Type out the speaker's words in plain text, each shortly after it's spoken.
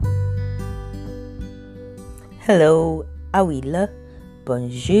Hello, Awila,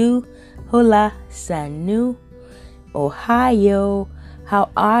 Bonjour, Hola, Sanu, Ohio, how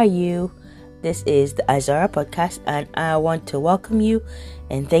are you? This is the Izora podcast, and I want to welcome you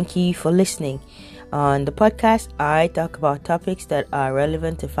and thank you for listening. On the podcast, I talk about topics that are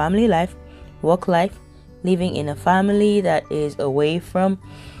relevant to family life, work life, living in a family that is away from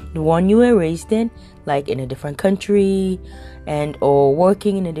the one you were raised in, like in a different country, and or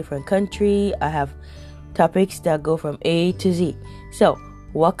working in a different country. I have topics that go from A to Z. So,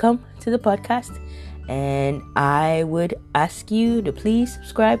 welcome to the podcast, and I would ask you to please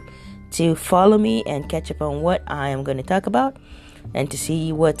subscribe, to follow me and catch up on what I am going to talk about, and to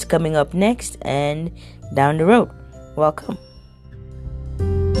see what's coming up next and down the road. Welcome.